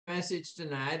message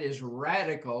tonight is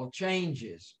radical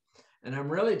changes. And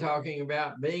I'm really talking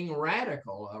about being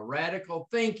radical, a radical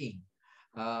thinking,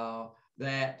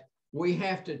 that we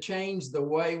have to change the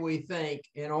way we think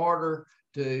in order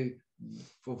to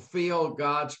fulfill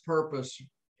God's purpose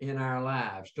in our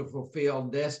lives, to fulfill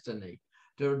destiny,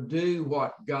 to do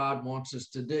what God wants us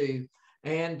to do,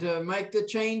 and to make the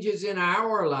changes in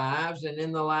our lives and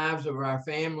in the lives of our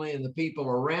family and the people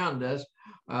around us.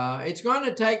 It's going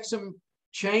to take some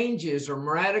changes, or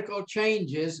radical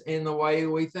changes in the way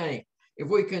we think. If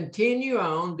we continue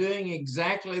on doing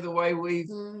exactly the way we've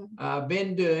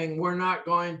been doing, we're not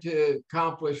going to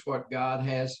accomplish what God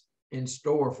has in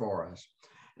store for us.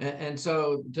 And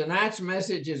so tonight's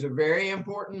message is a very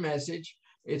important message.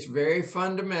 It's very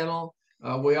fundamental.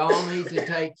 We all need to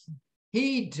take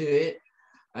heed to it.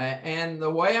 And the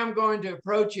way I'm going to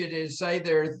approach it is say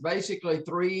there's basically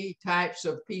three types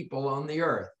of people on the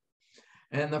earth.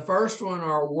 And the first one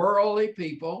are worldly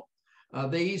people.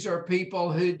 These are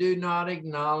people who do not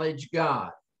acknowledge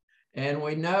God. And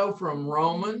we know from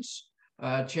Romans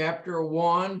chapter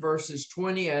 1, verses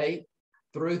 28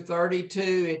 through 32,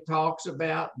 it talks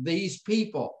about these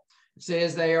people. It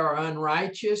says they are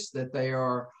unrighteous, that they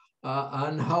are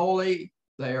unholy,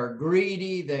 they are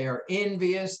greedy, they are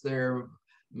envious, they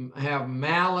have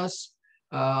malice.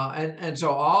 And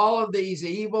so all of these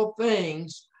evil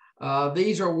things,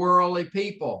 these are worldly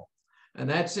people. And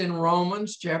that's in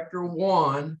Romans chapter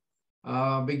 1,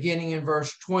 beginning in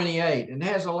verse 28. And it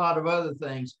has a lot of other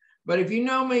things. But if you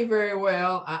know me very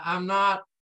well,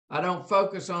 I don't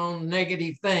focus on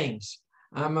negative things.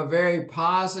 I'm a very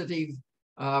positive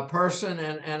person,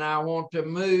 and I want to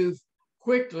move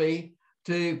quickly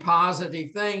to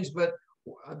positive things. But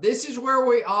this is where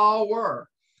we all were.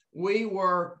 We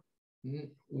were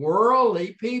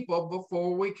worldly people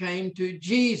before we came to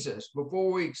Jesus,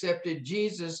 before we accepted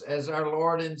Jesus as our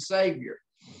Lord and Savior.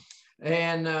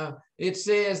 And it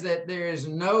says that there is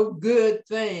no good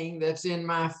thing that's in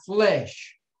my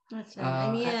flesh. That's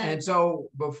right. And so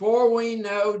before we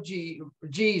know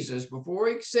Jesus, before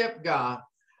we accept God,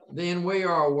 then we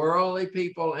are worldly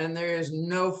people, and there is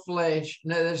no flesh,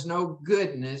 there's no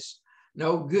goodness,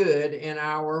 no good in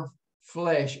our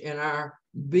flesh, in our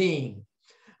being.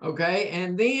 Okay,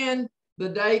 and then the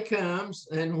day comes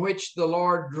in which the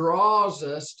Lord draws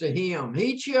us to him.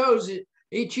 He chose it.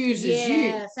 He chooses you.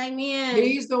 Yes, amen.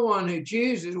 He's the one who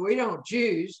chooses. We don't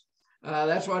choose.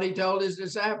 That's what he told his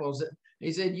disciples.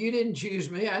 He said, you didn't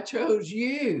choose me. I chose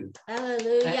you.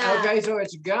 Hallelujah. Okay, so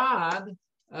it's God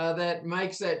that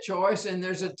makes that choice. And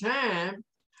there's a time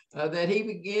that he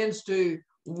begins to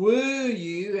woo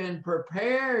you and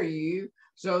prepare you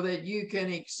so that you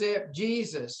can accept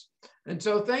Jesus. And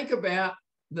so think about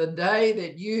the day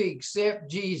that you accept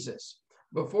Jesus.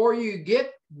 Before you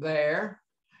get there,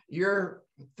 your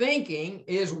thinking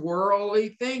is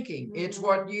worldly thinking. It's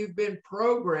what you've been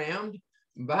programmed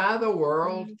by the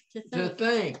world to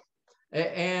think.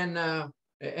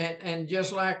 And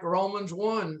just like Romans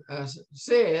 1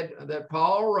 said, that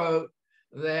Paul wrote,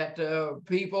 that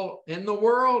people in the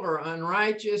world are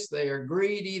unrighteous, they are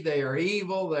greedy, they are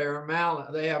evil,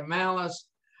 they have malice.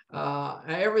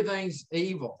 Everything's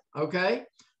evil. Okay,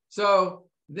 so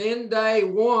then day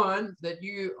one that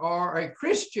you are a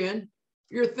Christian,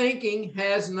 your thinking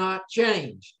has not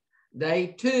changed.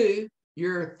 Day two,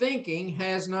 your thinking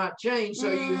has not changed,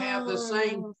 so you have the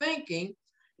same thinking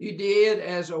you did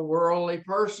as a worldly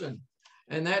person.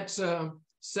 And that's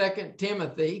 2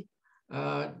 Timothy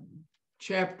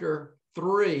chapter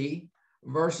 3,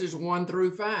 verses 1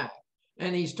 through 5.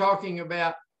 And he's talking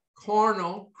about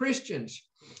carnal Christians.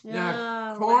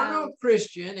 Now, carnal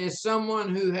Christian is someone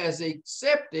who has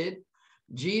accepted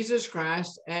Jesus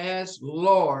Christ as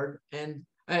Lord and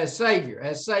as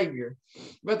Savior,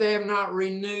 but they have not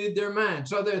renewed their mind.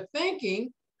 So their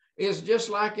thinking is just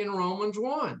like in Romans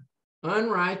 1,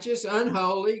 unrighteous,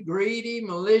 unholy, greedy,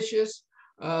 malicious,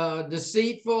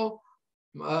 deceitful,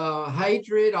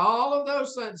 hatred, all of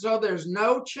those things. So there's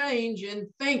no change in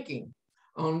thinking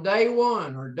on day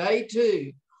one or day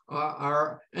two.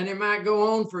 And it might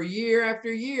go on for year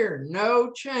after year.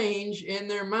 No change in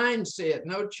their mindset,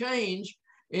 no change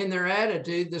in their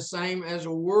attitude, the same as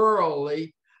a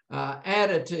worldly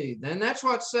attitude. And that's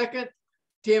what 2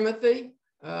 Timothy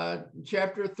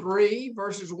chapter 3,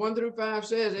 verses 1 through 5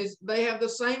 says, is they have the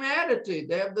same attitude.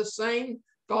 They have the same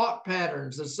thought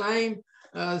patterns, the same,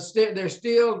 they're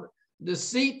still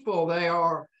deceitful. They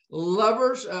are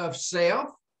lovers of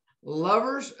self,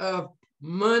 lovers of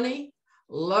money,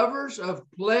 lovers of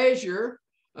pleasure,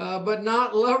 but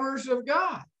not lovers of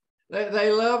God.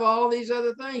 They love all these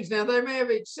other things. Now, they may have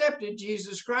accepted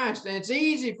Jesus Christ, and it's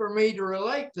easy for me to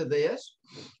relate to this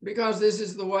because this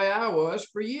is the way I was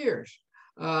for years.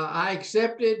 I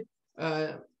accepted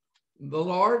the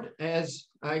Lord as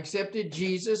I accepted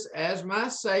Jesus as my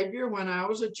Savior when I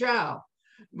was a child,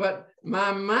 but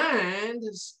my mind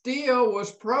still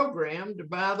was programmed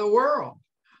by the world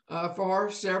for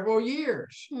several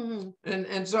years. Mhm.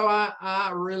 And so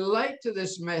I relate to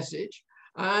this message.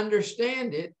 I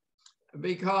understand it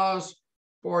because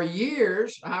for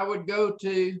years I would go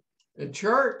to a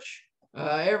church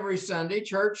every Sunday,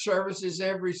 church services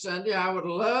every Sunday. I would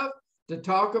love to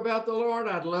talk about the Lord.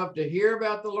 I'd love to hear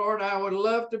about the Lord. I would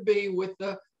love to be with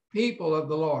the people of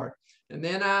the Lord. And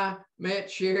then I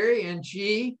met Sherry, and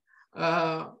she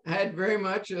had very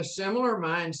much a similar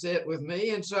mindset with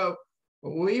me. And so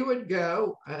we would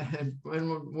go and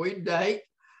we'd date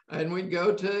and we'd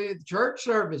go to church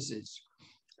services.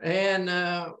 And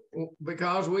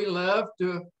because we loved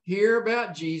to hear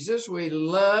about Jesus, we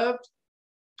loved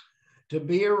to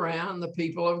be around the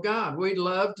people of God. We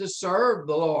loved to serve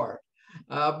the Lord.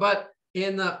 But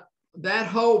in that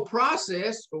whole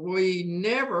process, we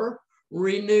never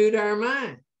renewed our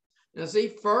mind. Now see,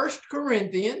 1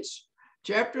 Corinthians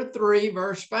chapter 3,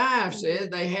 verse 5 says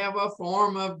they have a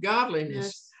form of godliness.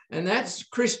 Yes. And that's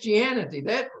Christianity.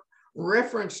 That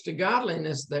reference to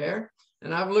godliness there.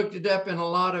 And I've looked it up in a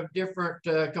lot of different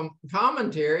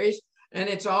commentaries, and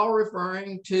it's all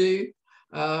referring to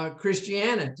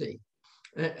Christianity.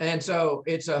 And so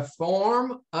it's a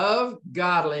form of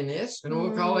godliness, and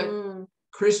we'll call it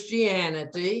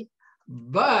Christianity.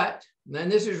 But,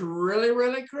 and this is really,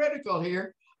 really critical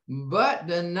here, but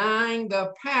denying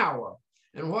the power.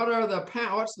 And what are the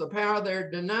power? What's the power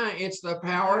they're denying? It's the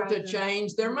power to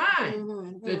change their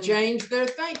mind, to change their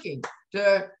thinking,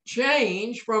 to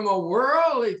change from a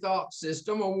worldly thought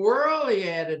system, a worldly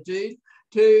attitude,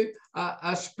 to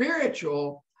a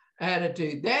spiritual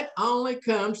attitude. That only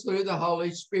comes through the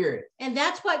Holy Spirit. And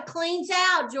that's what cleans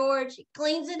out, George. It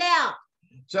cleans it out.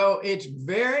 So it's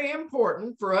very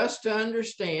important for us to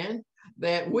understand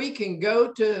that we can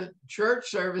go to church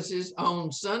services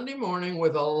on Sunday morning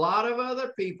with a lot of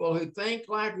other people who think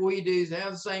like we do,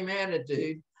 have the same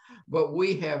attitude, but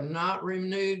we have not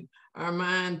renewed our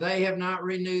mind. They have not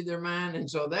renewed their mind. And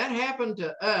so that happened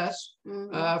to us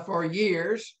for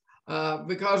years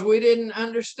because we didn't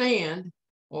understand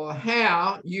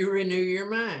how you renew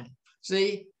your mind.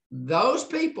 See, those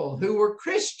people who were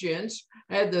Christians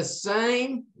had the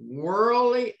same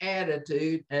worldly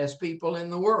attitude as people in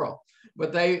the world,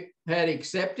 but they had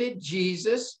accepted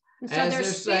Jesus So as their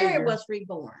their spirit Savior. was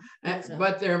reborn.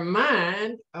 But their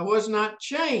mind was not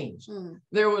changed.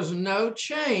 There was no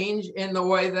change in the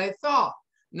way they thought,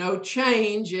 no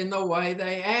change in the way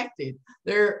they acted.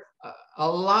 A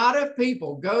lot of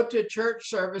people go to church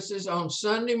services on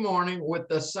Sunday morning with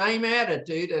the same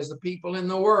attitude as the people in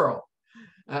the world.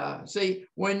 See,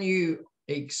 when you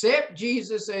accept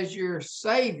Jesus as your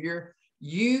Savior,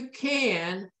 you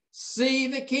can see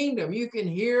the kingdom. You can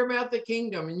hear about the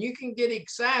kingdom, and you can get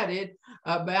excited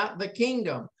about the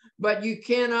kingdom, but you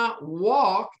cannot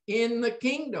walk in the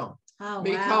kingdom. Oh,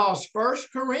 because 1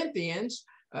 Corinthians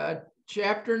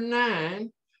chapter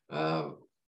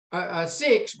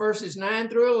 6, verses 9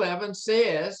 through 11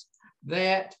 says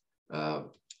that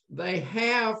they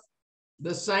have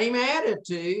the same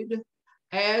attitude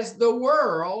as the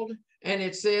world, and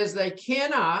it says they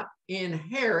cannot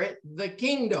inherit the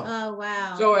kingdom. Oh,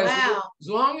 wow. So as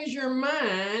long as your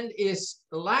mind is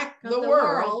like the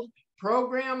world,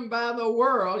 programmed by the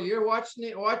world, you're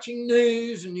watching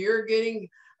news, and you're getting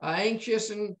anxious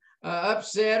and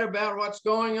upset about what's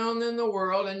going on in the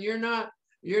world, and you're not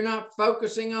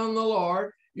focusing on the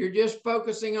Lord. You're just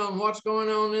focusing on what's going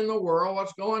on in the world,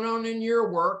 what's going on in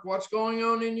your work, what's going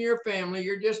on in your family.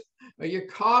 You're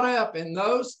caught up in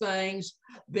those things.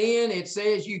 Then it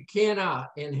says you cannot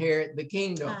inherit the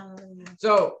kingdom.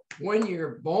 So when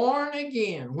you're born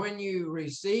again, when you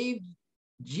receive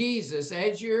Jesus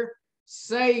as your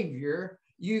Savior,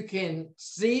 you can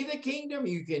see the kingdom.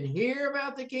 You can hear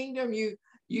about the kingdom.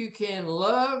 You can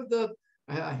love the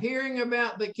hearing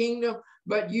about the kingdom,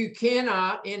 but you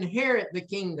cannot inherit the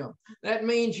kingdom. That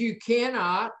means you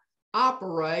cannot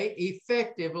operate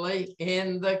effectively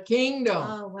in the kingdom.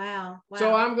 Oh, wow.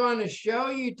 So I'm going to show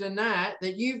you tonight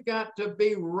that you've got to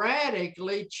be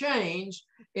radically changed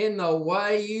in the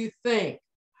way you think.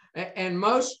 And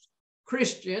most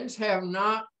Christians have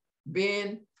not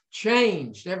been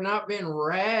changed, have not been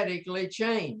radically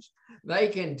changed. They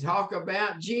can talk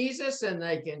about Jesus, and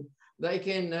they can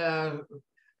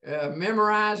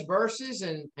memorize verses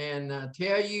and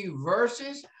tell you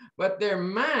verses, but their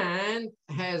mind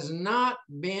has not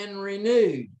been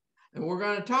renewed. And we're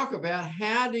going to talk about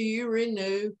how do you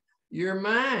renew your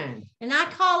mind. And I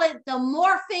call it the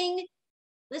morphing,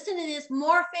 listen to this,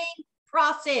 morphing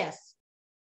process.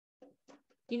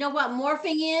 You know what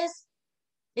morphing is?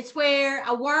 It's where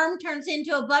a worm turns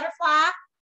into a butterfly.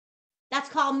 That's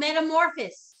called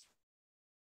metamorphosis.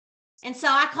 And so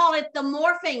I call it the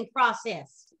morphing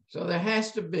process. So there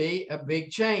has to be a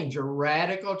big change, a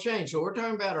radical change. So we're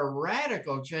talking about a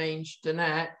radical change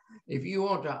tonight if you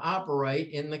want to operate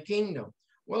in the kingdom.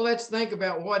 Well, let's think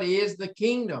about what is the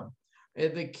kingdom.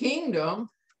 The kingdom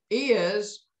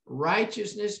is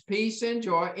righteousness, peace, and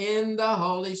joy in the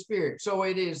Holy Spirit. So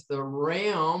it is the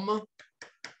realm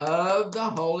of the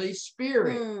Holy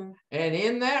Spirit. And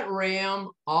in that realm,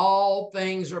 all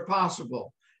things are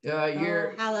possible.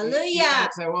 Hallelujah. You might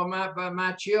say, well,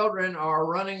 my children are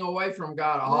running away from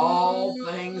God. All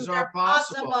things are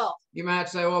possible. You might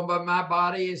say, well, but my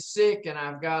body is sick and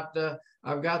I've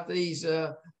got these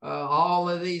all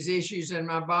of these issues in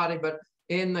my body. But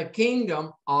in the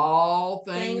kingdom, all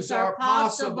things are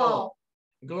possible.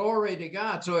 Glory to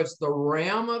God. So it's the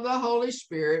realm of the Holy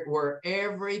Spirit where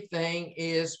everything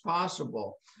is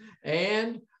possible.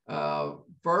 And 1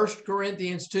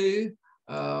 Corinthians 2,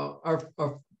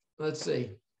 let's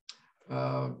see,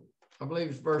 I believe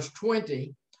it's verse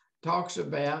 20, talks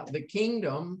about the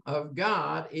kingdom of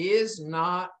God is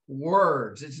not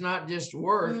words. It's not just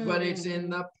words, but it's in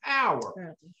the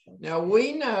power. Now,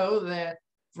 we know that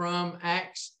from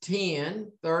Acts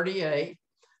 10:38,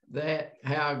 that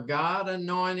how God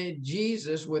anointed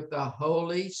Jesus with the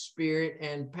Holy Spirit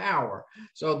and power.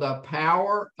 So the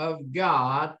power of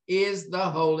God is the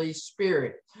Holy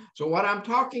Spirit. So what I'm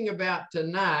talking about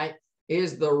tonight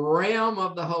is the realm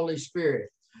of the Holy Spirit.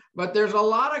 But there's a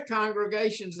lot of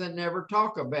congregations that never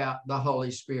talk about the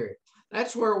Holy Spirit.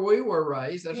 That's where we were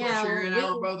raised. That's where Sherry and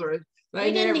I were both raised.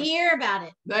 We didn't hear about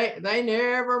it. They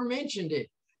never mentioned it.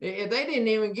 They didn't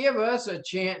even give us a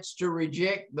chance to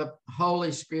reject the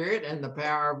Holy Spirit and the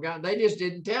power of God. They just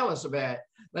didn't tell us about it.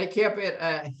 They kept it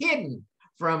hidden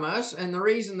from us. And the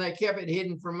reason they kept it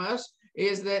hidden from us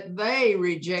is that they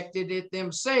rejected it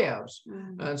themselves.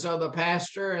 And so the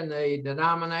pastor and the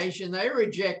denomination, they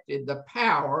rejected the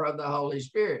power of the Holy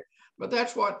Spirit. But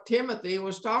that's what Timothy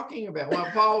was talking about,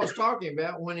 what Paul was talking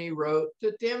about when he wrote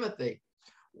to Timothy,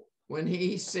 when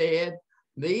he said,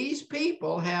 these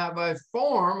people have a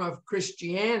form of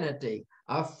Christianity,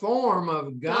 a form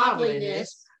of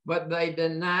godliness, but they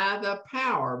deny the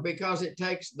power, because it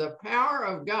takes the power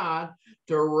of God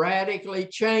to radically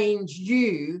change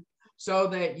you so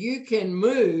that you can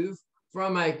move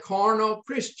from a carnal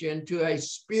Christian to a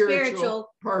spiritual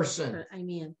person.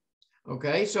 Amen.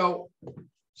 Okay, so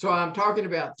I'm talking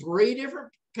about three different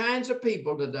kinds of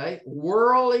people today.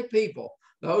 Worldly people.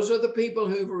 Those are the people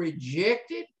who've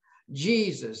rejected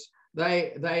Jesus.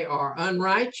 They are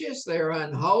unrighteous, they are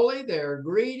unholy, they are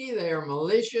greedy, they are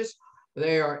malicious,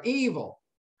 they are evil.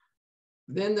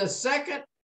 Then the second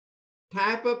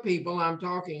type of people I'm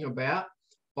talking about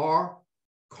are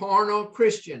carnal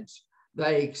Christians.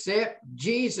 They accept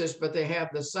Jesus, but they have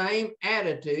the same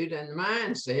attitude and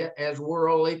mindset as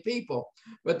worldly people.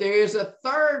 But there is a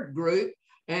third group,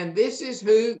 and this is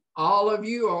who all of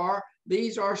you are.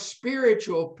 These are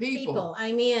spiritual people.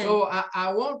 Amen. So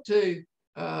I want to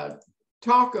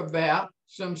talk about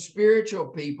some spiritual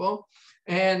people.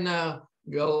 And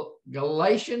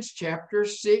Galatians chapter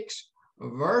 6,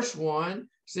 verse 1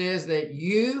 says that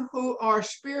you who are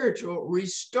spiritual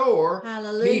restore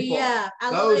people.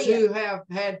 Those who have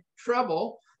had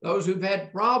trouble, those who've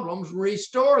had problems,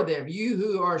 restore them. You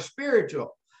who are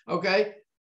spiritual. Okay.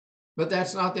 But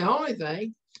that's not the only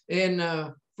thing. In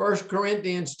 1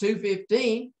 Corinthians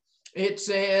 2:15, it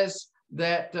says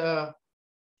that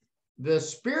the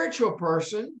spiritual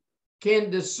person can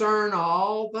discern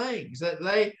all things, that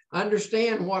they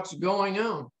understand what's going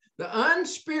on. The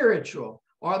unspiritual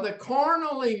or the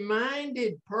carnally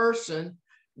minded person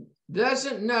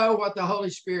doesn't know what the Holy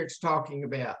Spirit's talking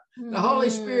about. The Holy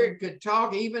Spirit could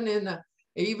talk even in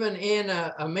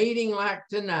a meeting like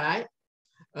tonight.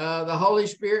 The Holy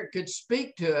Spirit could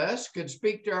speak to us, could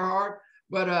speak to our heart,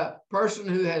 but a person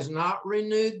who has not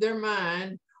renewed their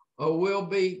mind will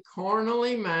be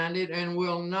carnally minded and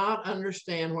will not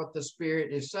understand what the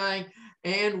Spirit is saying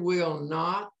and will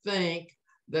not think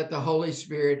that the Holy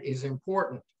Spirit is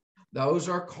important. Those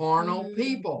are carnal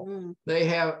people. They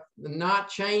have not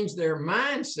changed their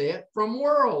mindset from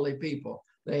worldly people.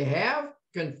 They have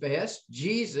confessed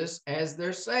Jesus as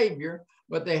their Savior,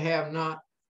 but they have not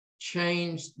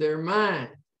changed their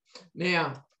mind.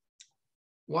 Now,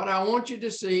 what I want you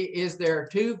to see is there are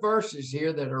two verses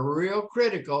here that are real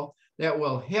critical that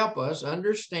will help us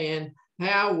understand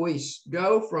how we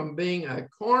go from being a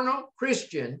carnal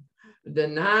Christian,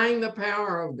 denying the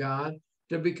power of God,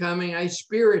 to becoming a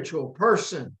spiritual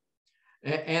person.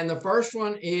 And the first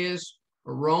one is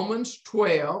Romans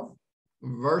 12,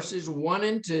 verses 1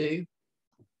 and 2.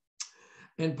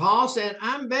 And Paul said,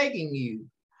 I'm begging you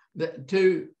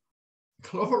to,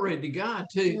 glory to God,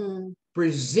 to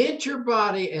present your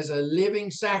body as a living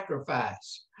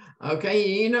sacrifice.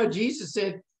 Okay, you know, Jesus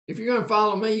said, if you're going to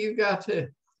follow me, you've got to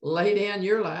lay down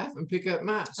your life and pick up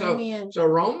mine. So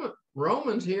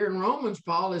Romans here in Romans,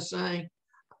 Paul is saying,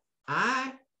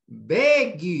 I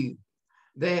beg you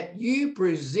that you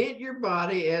present your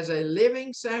body as a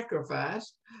living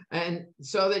sacrifice, and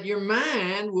so that your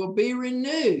mind will be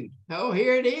renewed. Oh,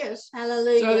 here it is.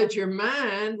 Hallelujah. So that your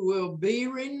mind will be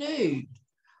renewed.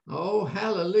 Oh,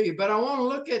 hallelujah. But I want to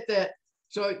look at that.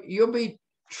 So you'll be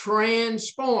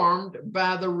transformed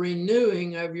by the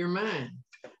renewing of your mind.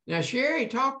 Now, Sherry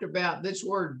talked about this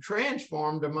word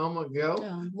transformed a moment ago.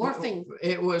 Morphing.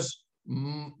 It was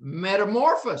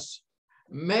metamorphosis.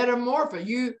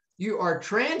 Metamorphosis. You are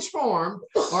transformed,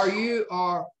 or you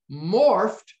are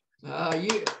morphed.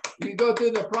 You go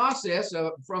through the process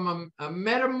of from a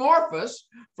metamorphosis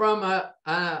from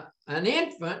an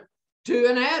infant to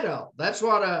an adult. That's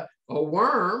what a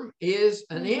worm is,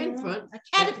 an infant. A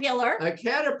caterpillar. A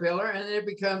caterpillar, and then it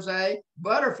becomes a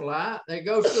butterfly. It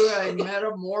goes through a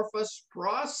metamorphosis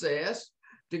process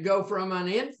to go from an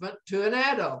infant to an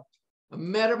adult. A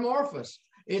metamorphosis.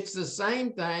 It's the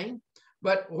same thing,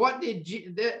 but what did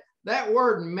you... That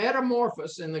word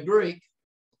metamorphosis in the Greek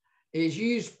is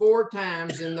used 4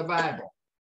 times in the Bible.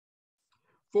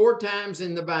 4 times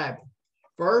in the Bible.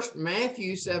 First,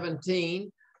 Matthew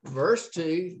 17, verse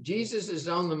 2, Jesus is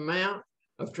on the Mount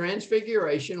of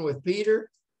Transfiguration with Peter,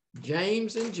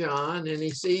 James, and John, and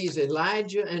he sees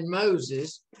Elijah and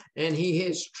Moses, and he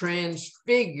is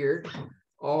transfigured,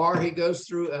 or he goes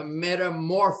through a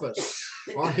metamorphosis,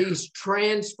 or he's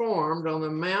transformed on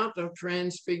the Mount of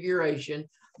Transfiguration.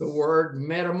 The word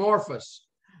metamorphosis.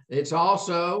 It's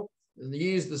also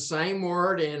used the same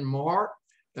word in Mark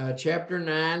chapter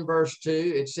 9, verse 2.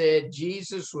 It said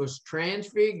Jesus was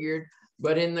transfigured,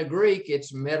 but in the Greek,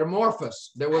 it's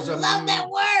metamorphosis. There was love that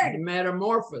word.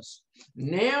 Metamorphosis.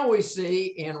 Now we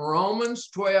see in Romans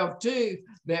 12:2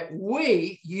 that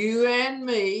you and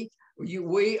me,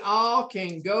 we all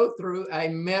can go through a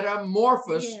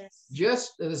metamorphosis. Yes.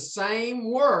 Just the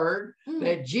same word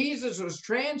that Jesus was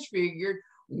transfigured.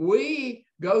 We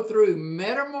go through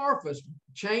metamorphosis,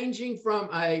 changing from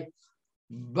a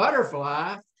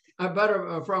butterfly,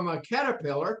 from a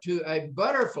caterpillar to a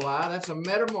butterfly. That's a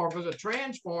metamorphosis, a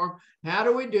transform. How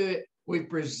do we do it? We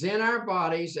present our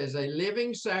bodies as a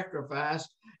living sacrifice,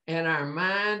 and our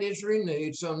mind is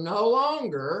renewed. So no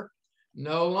longer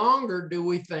do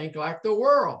we think like the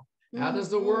world. How does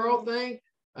the world think?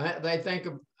 They think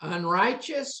of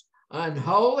unrighteous,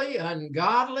 unholy,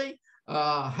 ungodly,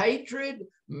 hatred,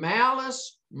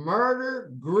 malice, murder,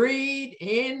 greed,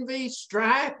 envy,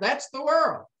 strife. That's the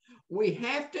world. We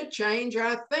have to change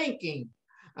our thinking.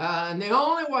 And the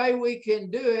only way we can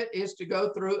do it is to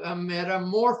go through a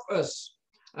metamorphosis,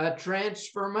 a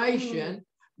transformation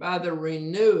by the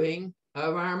renewing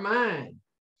of our mind.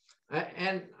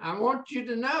 And I want you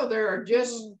to know there are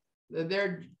 2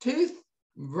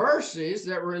 verses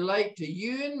that relate to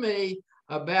you and me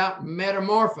about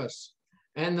metamorphosis.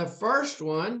 And the first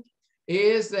one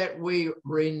is that we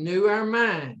renew our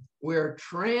mind. We're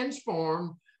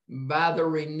transformed by the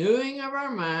renewing of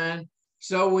our mind,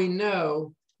 so we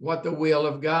know what the will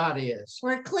of God is.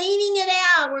 We're cleaning it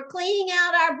out. We're cleaning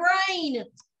out our brain.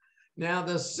 Now,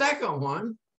 the second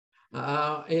one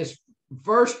is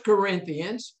 1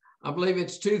 Corinthians. I believe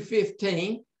it's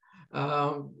 2:15.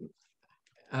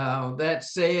 That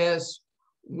says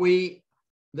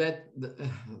that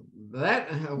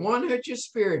one which is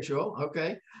spiritual.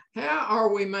 Okay, how are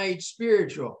we made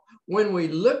spiritual? When we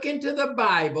look into the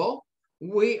Bible,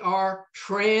 we are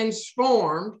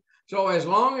transformed. So as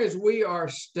long as we are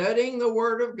studying the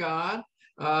Word of God,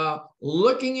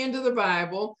 looking into the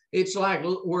Bible, it's like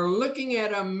we're looking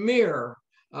at a mirror.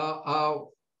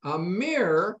 A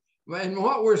mirror, and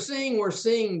what we're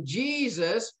seeing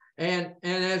Jesus. And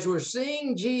as we're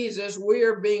seeing Jesus, we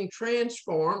are being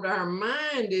transformed. Our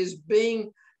mind is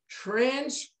being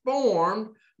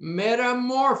transformed,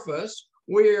 metamorphosis.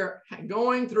 We're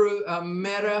going through a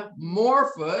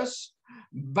metamorphosis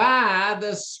by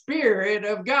the Spirit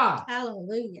of God.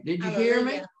 Hallelujah. Did you hear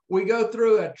me? We go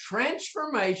through a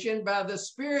transformation by the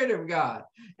Spirit of God.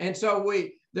 And so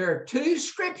there are 2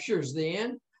 scriptures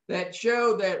then that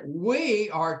show that we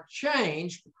are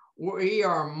changed. We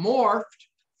are morphed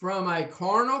from a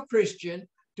carnal Christian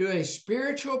to a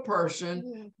spiritual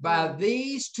person by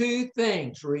these two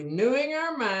things, renewing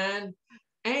our mind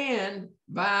and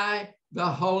by the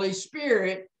Holy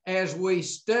Spirit as we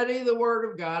study the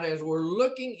Word of God, as we're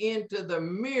looking into the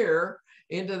mirror,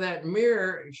 into that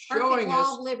mirror showing law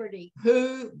us of liberty.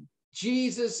 who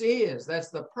Jesus is. That's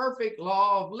the perfect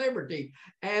law of liberty.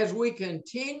 As we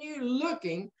continue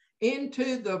looking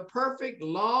into the perfect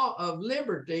law of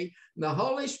liberty, the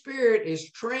Holy Spirit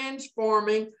is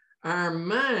transforming our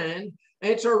mind.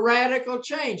 It's a radical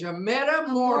change. A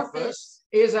metamorphosis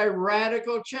is a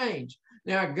radical change.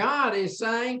 Now, God is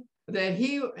saying that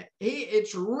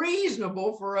it's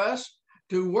reasonable for us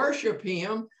to worship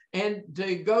him and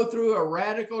to go through a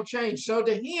radical change. So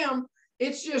to him,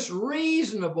 it's just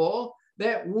reasonable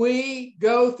that we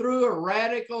go through a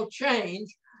radical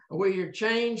change. We are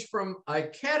changed from a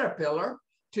caterpillar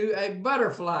to a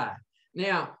butterfly.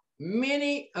 Now,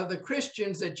 many of the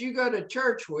Christians that you go to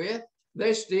church with,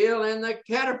 they're still in the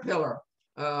caterpillar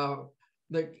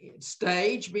the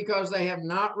stage because they have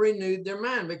not renewed their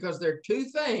mind, because there are two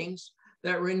things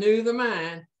that renew the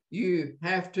mind. You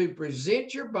have to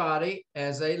present your body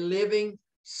as a living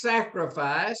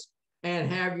sacrifice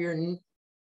and have your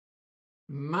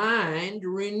mind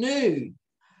renewed.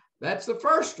 That's the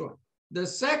first one. The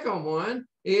second one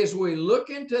is we look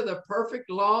into the perfect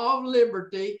law of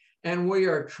liberty and we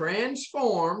are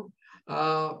transformed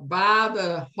by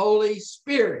the Holy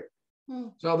Spirit.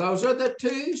 So those are the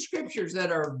two scriptures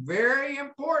that are very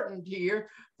important here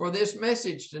for this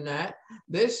message tonight.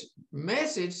 This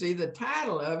message, see, the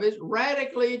title of it,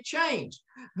 Radically Changed.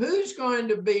 Who's going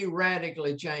to be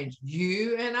radically changed?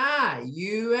 You and I.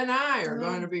 You and I are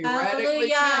going to be radically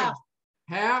changed.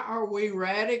 How are we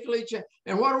radically changed?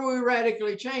 And what are we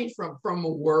radically changed from? From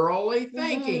worldly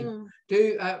thinking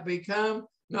to become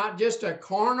not just a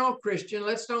carnal Christian.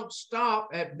 Let's don't stop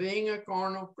at being a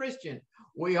carnal Christian.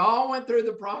 We all went through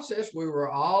the process. We were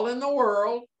all in the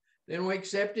world. Then we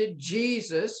accepted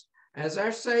Jesus as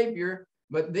our Savior.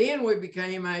 But then we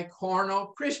became a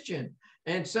carnal Christian.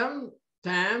 And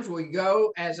sometimes we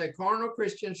go as a carnal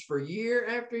Christians for year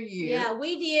after year. Yeah,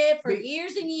 we did for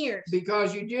years and years.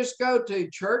 Because you just go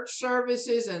to church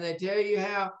services and they tell you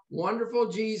how wonderful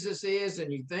Jesus is,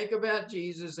 and you think about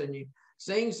Jesus and you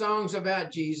sing songs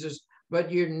about Jesus,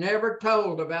 but you're never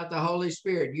told about the Holy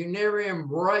Spirit. You never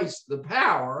embrace the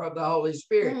power of the Holy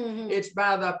Spirit. It's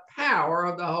by the power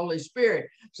of the Holy Spirit.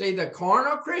 See, the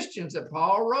carnal Christians that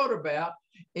Paul wrote about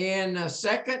in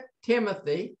 2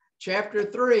 Timothy chapter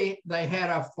 3, they had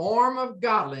a form of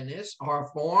godliness or a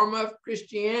form of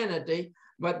Christianity,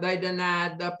 but they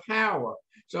denied the power.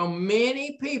 So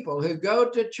many people who go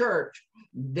to church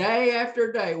day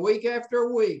after day, week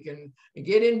after week, and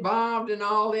get involved in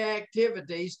all the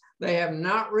activities, they have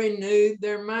not renewed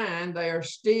their mind. They are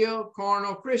still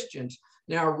carnal Christians.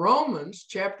 Now, Romans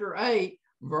chapter 8,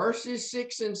 verses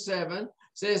 6 and 7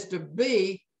 says to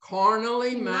be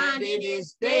carnally minded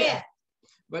is death,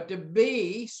 but to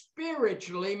be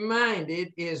spiritually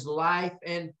minded is life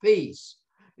and peace.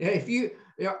 Do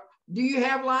you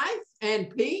have life and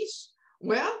peace?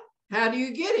 Well, how do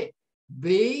you get it?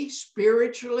 Be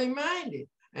spiritually minded.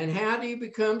 And how do you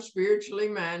become spiritually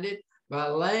minded? By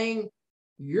laying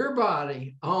your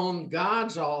body on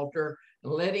God's altar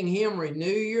and letting him renew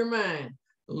your mind,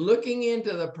 looking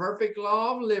into the perfect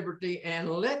law of liberty, and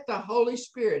let the Holy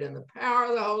Spirit and the power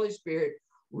of the Holy Spirit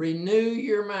renew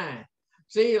your mind.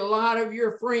 See, a lot of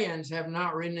your friends have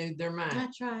not renewed their mind.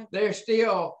 That's right. They're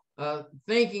still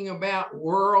thinking about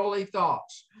worldly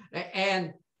thoughts.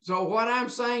 And so what I'm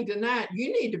saying tonight,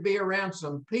 you need to be around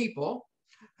some people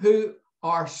who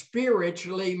are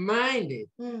spiritually minded.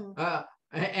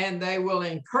 And they will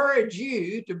encourage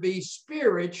you to be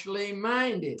spiritually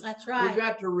minded. That's right. We've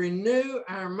got to renew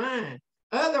our mind.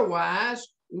 Otherwise,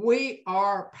 we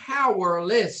are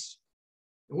powerless.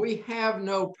 We have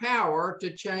no power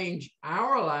to change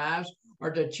our lives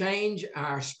or to change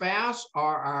our spouse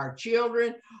or our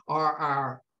children or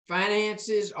our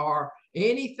finances or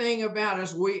anything about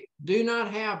us. We do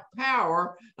not have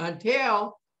power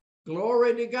until,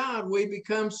 glory to God, we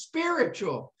become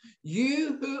spiritual.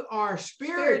 You who are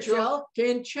spiritual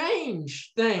can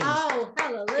change things. Oh,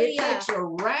 hallelujah. It takes a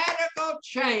radical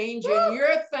change in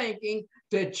your thinking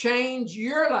to change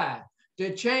your life,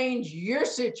 to change your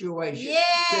situation,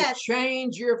 to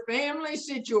change your family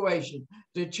situation,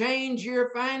 to change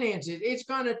your finances. It's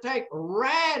going to take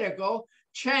radical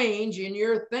change in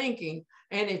your thinking,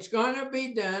 and it's going to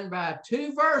be done by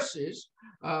two verses,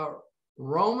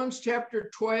 Romans chapter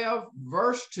 12,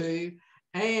 verse 2,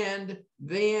 and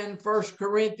then 1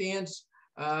 Corinthians,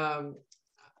 I'm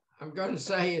going to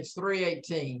say it's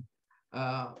 3:18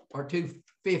 or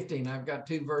 2:15. I've got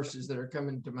two verses that are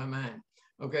coming to my mind.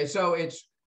 Okay, so it's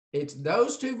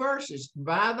those two verses,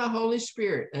 by the Holy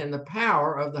Spirit and the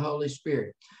power of the Holy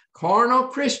Spirit. Carnal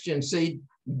Christians, see,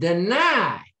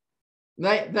 deny.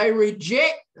 They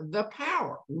reject the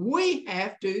power. We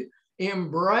have to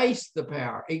embrace the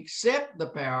power, accept the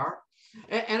power.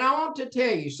 And I want to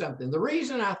tell you something. The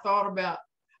reason I thought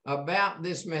about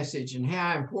this message and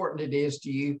how important it is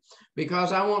to you,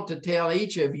 because I want to tell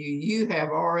each of you, you have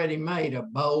already made a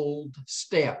bold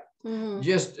step.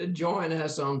 Just to join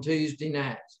us on Tuesday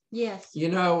nights. Yes. You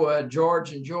know,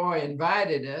 George and Joy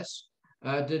invited us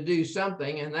to do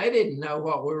something, and they didn't know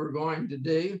what we were going to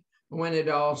do when it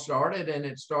all started, and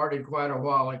it started quite a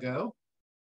while ago.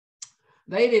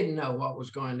 They didn't know what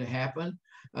was going to happen.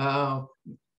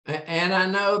 And I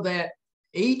know that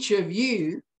each of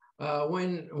you,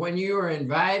 when you were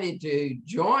invited to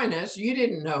join us, you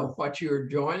didn't know what you were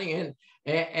joining,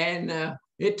 and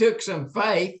it took some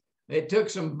faith. It took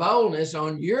some boldness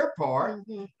on your part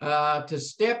to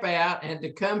step out and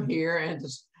to come here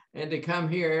and to come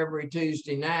here every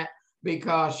Tuesday night,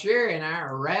 because Sherry and I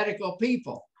are radical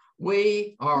people.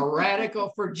 We are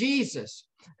radical for Jesus,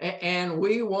 and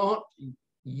we want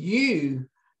you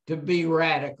to be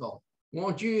radical.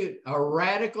 Want you a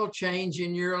radical change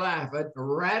in your life, a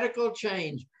radical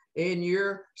change in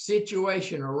your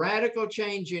situation, a radical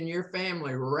change in your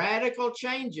family, radical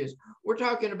changes. We're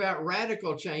talking about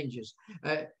radical changes.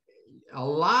 A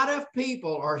lot of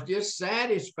people are just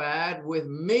satisfied with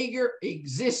meager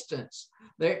existence.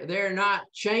 They're not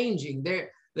changing.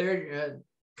 They're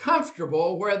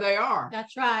comfortable where they are.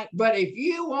 That's right. But if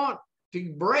you want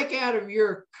to break out of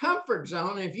your comfort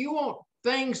zone, if you want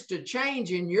things to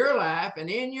change in your life and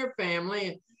in your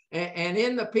family and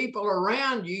in the people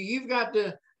around you, you've got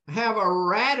to have a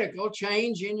radical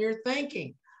change in your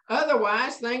thinking.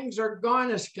 Otherwise, things are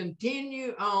going to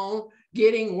continue on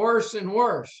getting worse and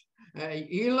worse.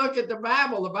 You look at the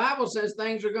Bible says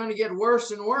things are going to get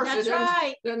worse and worse. That's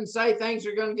It doesn't say things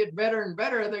are going to get better and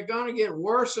better. They're going to get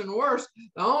worse and worse.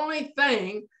 The only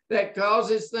thing that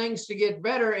causes things to get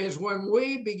better is when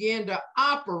we begin to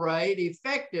operate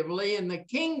effectively in the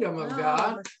kingdom of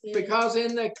God, because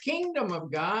in the kingdom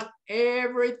of God,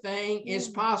 everything is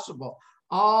possible.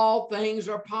 All things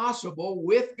are possible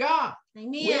with God.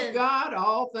 Amen. With God,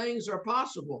 all things are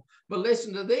possible. But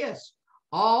listen to this.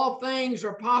 All things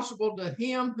are possible to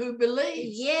him who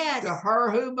believes. Yes. To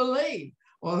her who believes.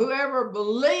 Well, whoever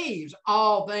believes,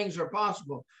 all things are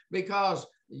possible, because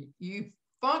you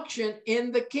function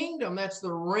in the kingdom. That's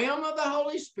the realm of the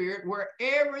Holy Spirit where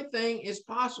everything is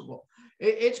possible.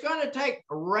 It's going to take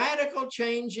a radical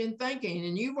change in thinking.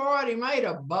 And you've already made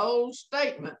a bold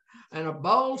statement and a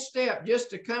bold step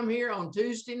just to come here on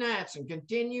Tuesday nights and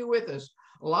continue with us.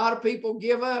 A lot of people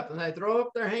give up and they throw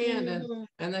up their hand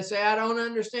and they say, I don't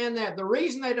understand that. The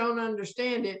reason they don't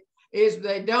understand it is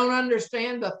they don't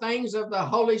understand the things of the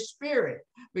Holy Spirit,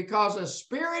 because a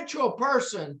spiritual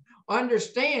person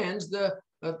understands the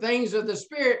things of the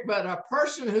Spirit, but a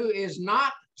person who is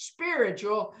not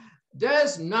spiritual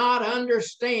does not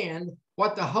understand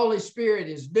what the Holy Spirit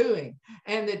is doing.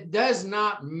 And it does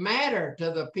not matter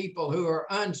to the people who are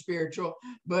unspiritual,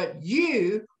 but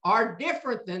you are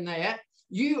different than that.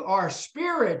 You are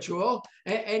spiritual,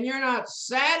 and you're not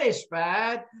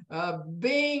satisfied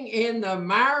being in the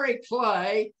miry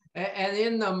clay and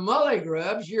in the mully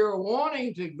grubs. You're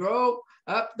wanting to grow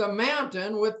up the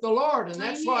mountain with the Lord. And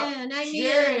that's what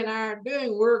Sherry and I are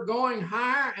doing. We're going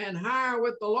higher and higher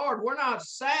with the Lord. We're not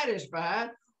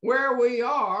satisfied where we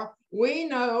are. We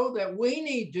know that we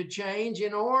need to change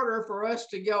in order for us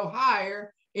to go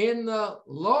higher in the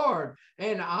Lord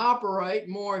and operate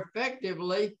more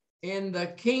effectively in the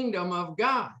kingdom of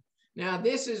God. Now,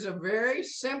 this is a very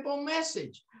simple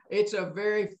message. It's a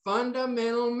very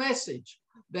fundamental message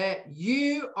that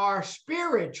you are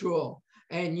spiritual,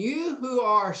 and you who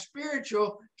are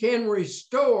spiritual can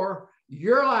restore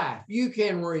your life. You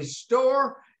can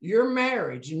restore your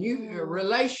marriage and your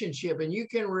relationship, and you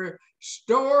can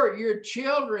restore your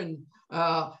children.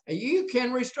 You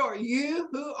can restore you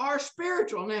who are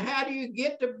spiritual. Now, how do you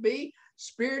get to be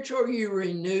spiritual? You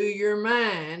renew your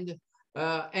mind,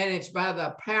 and it's by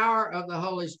the power of the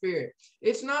Holy Spirit.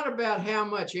 It's not about how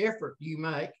much effort you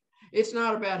make. It's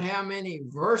not about how many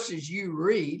verses you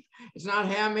read. It's not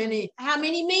how many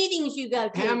meetings you go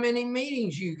to. How many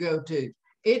meetings you go to.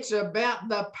 It's about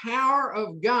the power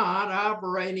of God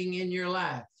operating in your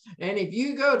life. And if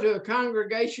you go to a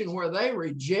congregation where they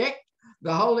reject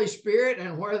the Holy Spirit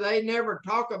and where they never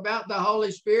talk about the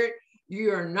Holy Spirit,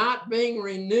 you are not being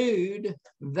renewed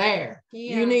there.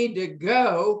 Yeah. You need to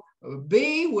go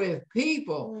be with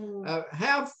people,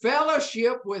 have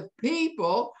fellowship with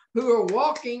people who are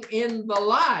walking in the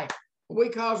light,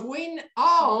 because we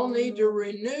all need to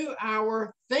renew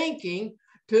our thinking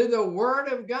to the Word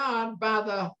of God by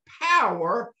the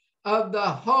power of the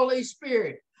Holy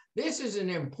Spirit. This is an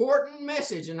important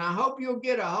message, and I hope you'll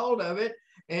get a hold of it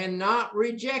and not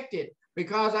reject it,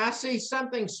 because I see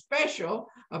something special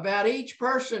about each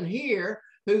person here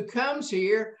who comes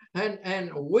here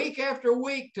and week after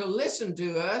week to listen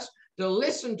to us, to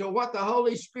listen to what the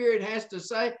Holy Spirit has to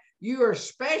say. You are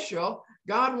special.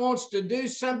 God wants to do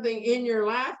something in your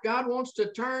life. God wants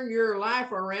to turn your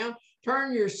life around,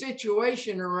 turn your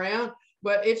situation around,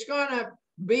 but it's going to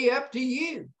be up to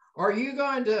you. Are you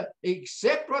going to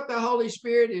accept what the Holy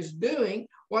Spirit is doing,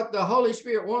 what the Holy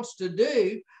Spirit wants to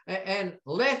do, and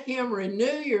let Him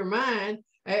renew your mind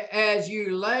as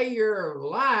you lay your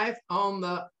life on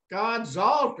God's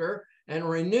altar, and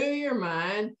renew your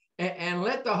mind and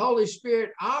let the Holy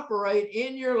Spirit operate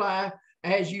in your life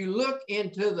as you look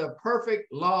into the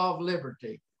perfect law of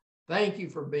liberty? Thank you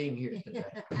for being here today.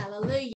 Hallelujah.